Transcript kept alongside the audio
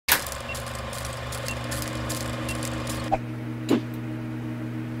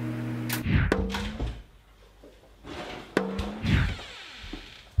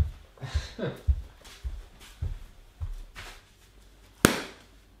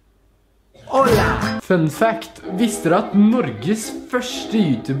Fun fact, visste du at Norges første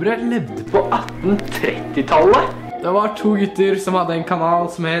youtubere levde på 1830-tallet? Det var to gutter som hadde en kanal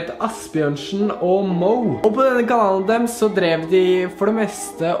som het Asbjørnsen og Mo. Og på denne kanalen dem så drev de for det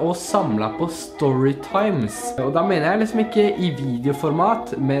meste og samlet på storytimes. Og da mener jeg liksom ikke i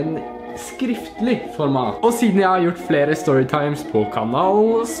videoformat, men skriftlig format. Og siden jeg har gjort flere storytimes på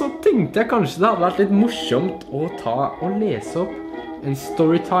kanalen, så tenkte jeg kanskje det hadde vært litt morsomt å ta og lese opp en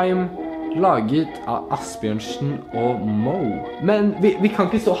storytime laget av Asbjørnsen og Mo. Men vi kan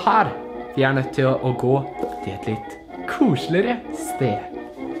ikke stå her. Vi er nødt til å gå til et litt koseligere sted.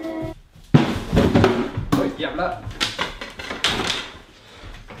 Oi, jævla.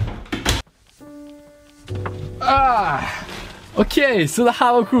 Ok, så det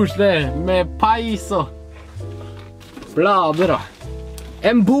her var koselig med peis og blader og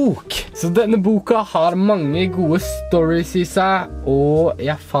en bok. Så denne boka har mange gode stories i seg, og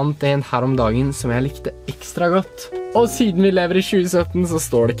jeg fant en her om dagen som jeg likte ekstra godt. Og siden vi lever i 2017 så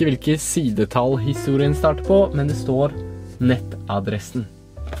står det ikke hvilke sidetall historien starter på, men det står nettadressen.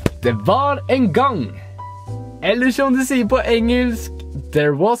 Det var en gang, eller som de sier på engelsk,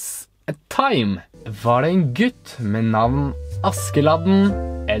 there was a time, var det en gutt med navn Askeladden,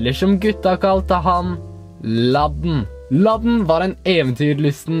 eller som gutta kalte han, Ladden. Ladden var en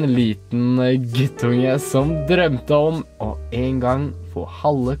eventyrlysten liten guttunge som drømte om å en gang få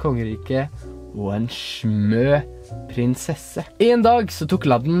halve kongeriket og en smø prinsesse. En dag så tok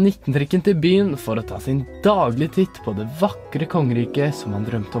Ladden 19-trikken til byen for å ta sin daglige titt på det vakre kongeriket som han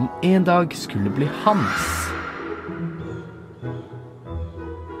drømte om en dag skulle bli hans.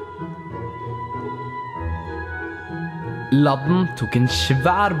 Ladden tok en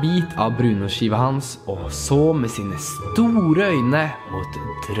svær bit av brunostskiva hans og så med sine store øyne mot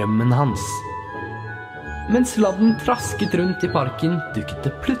drømmen hans. Mens Ladden trasket rundt i parken, dukket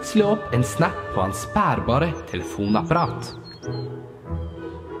det plutselig opp en snap på hans bærbare telefonapparat.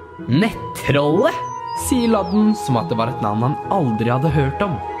 Nett-trollet, sier Ladden som at det var et navn han aldri hadde hørt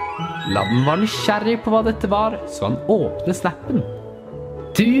om. Ladden var nysgjerrig på hva dette var, så han åpnet snappen.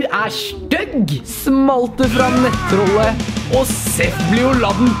 Du er stygg, smalt det fra Nett-trollet, og Seff blir jo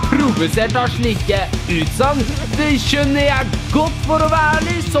Ladden provosert av slike utsagn. Det skjønner jeg godt for å være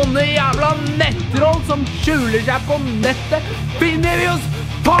ærlig, sånne jævla Nett-troll som skjuler seg på nettet, finner vi oss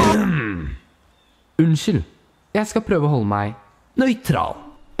på! Unnskyld, jeg skal prøve å holde meg nøytral.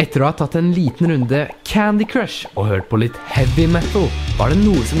 Etter å ha tatt en liten runde Candy Crush og hørt på litt heavy metal, var det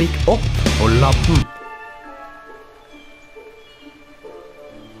noe som gikk opp på Ladden.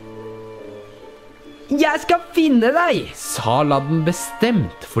 Jeg skal finne deg, sa Ladden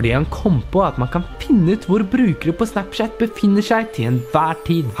bestemt, fordi han kom på at man kan finne ut hvor brukere på Snapchat befinner seg til enhver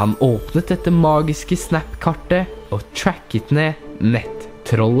tid. Han åpnet dette magiske Snap-kartet og tracket ned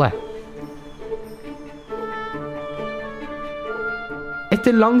Nett-trollet.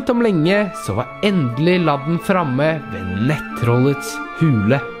 Etter langt om lenge så var endelig Ladden framme ved Nett-trollets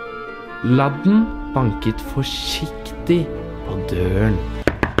hule. Ladden banket forsiktig på døren.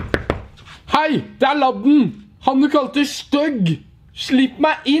 Hei, det er Ladden! Han du kalte stygg! Slipp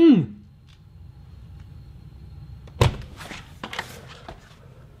meg inn!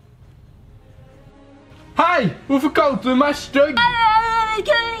 Hei, hvorfor kalte du meg stygg?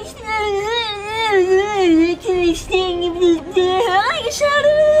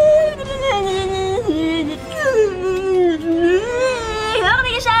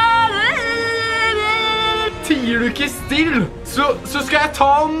 Tier du ikke still, så skal jeg ta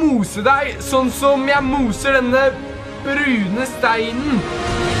og mose deg, sånn som jeg moser denne brune steinen.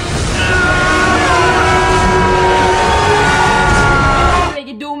 Jeg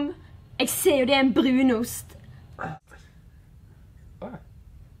er dum. Jeg ser jo det er en brunost.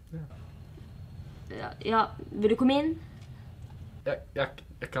 Ja, vil du komme inn? Jeg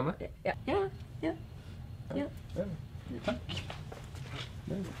kan det. Ja. Takk.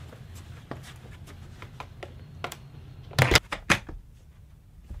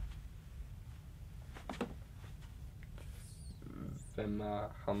 Hvem er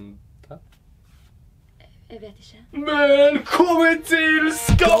han da? Jeg vet ikke. Velkommen til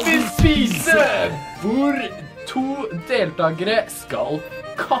Skal vi spise? Hvor to deltakere skal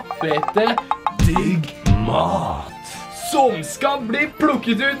kappete digg mat, som skal bli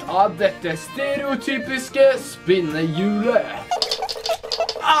plukket ut av dette stereotypiske spinnehjulet.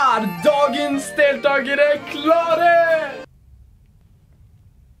 Er dagens deltakere klare?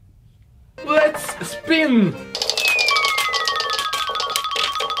 Let's spin!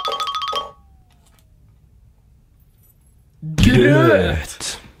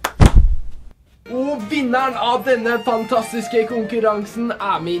 Grøt! Og vinneren av denne fantastiske konkurransen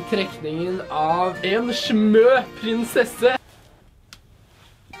er med i trekningen av en smø prinsesse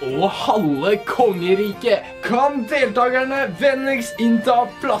og halve kongeriket. Kan deltakerne vennligst innta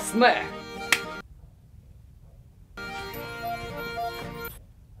plassene?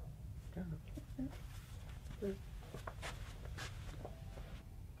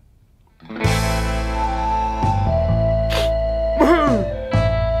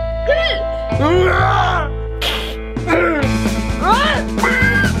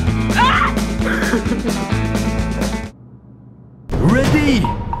 Ready,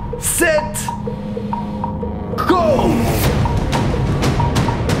 set, go!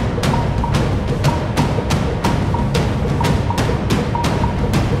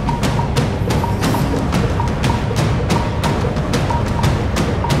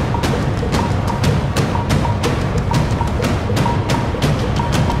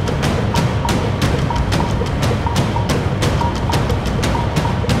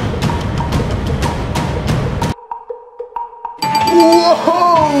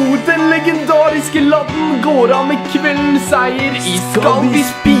 Wow! Den legendariske ladden går av med kveldens seier i Skal vi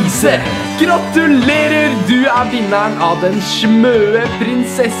spise? Gratulerer! Du er vinneren av den smøe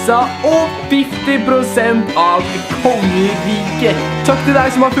prinsessa og 50% av kongeriket. Takk til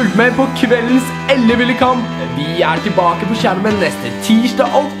deg som har fulgt med på kveldens elleville kamp. Vi er tilbake på skjermen neste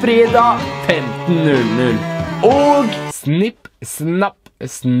tirsdag og fredag 15:00. Og snipp, snapp,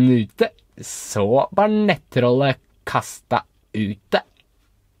 snute, så var Nett-trollet kastet ute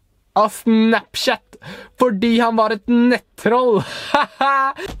av Snapchat fordi han var et nettroll.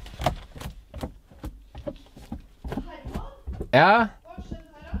 Haha. Ja.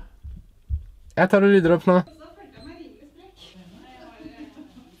 Jeg tar og rydder opp nå.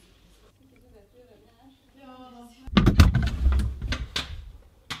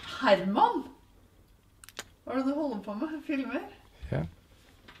 Herman? Hva er det du holder på med? Filmer? Ja.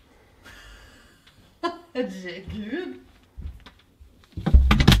 Herregud.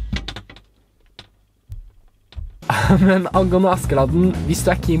 Men angående Askeladden, hvis du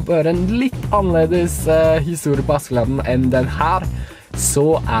er keen på å høre en litt annerledes historie på Askeladden enn den her,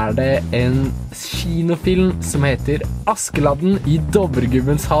 så er det en kinofilm som heter Askeladden i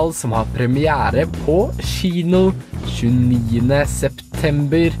Dovregubbens hall, som har premiere på kino 29.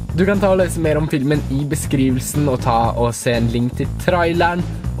 september. Du kan ta og lese mer om filmen i beskrivelsen og ta og se en link til traileren.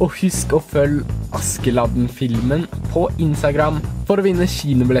 Og husk å følge Askeladden-filmen på Instagram for å vinne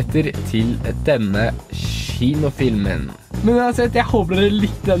kinobilletter til denne kinofilmen. Men uansett, jeg håper dere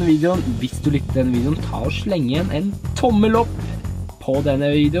likte denne videoen. Hvis du likte denne videoen, ta og slenge igjen en tommel opp på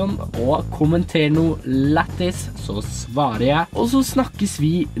denne videoen, og kommenter noe lættis, så svarer jeg. Og så snakkes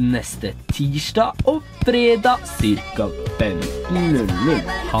vi neste tirsdag og fredag ca. 15:00.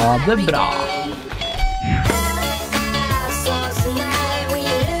 Ha det bra!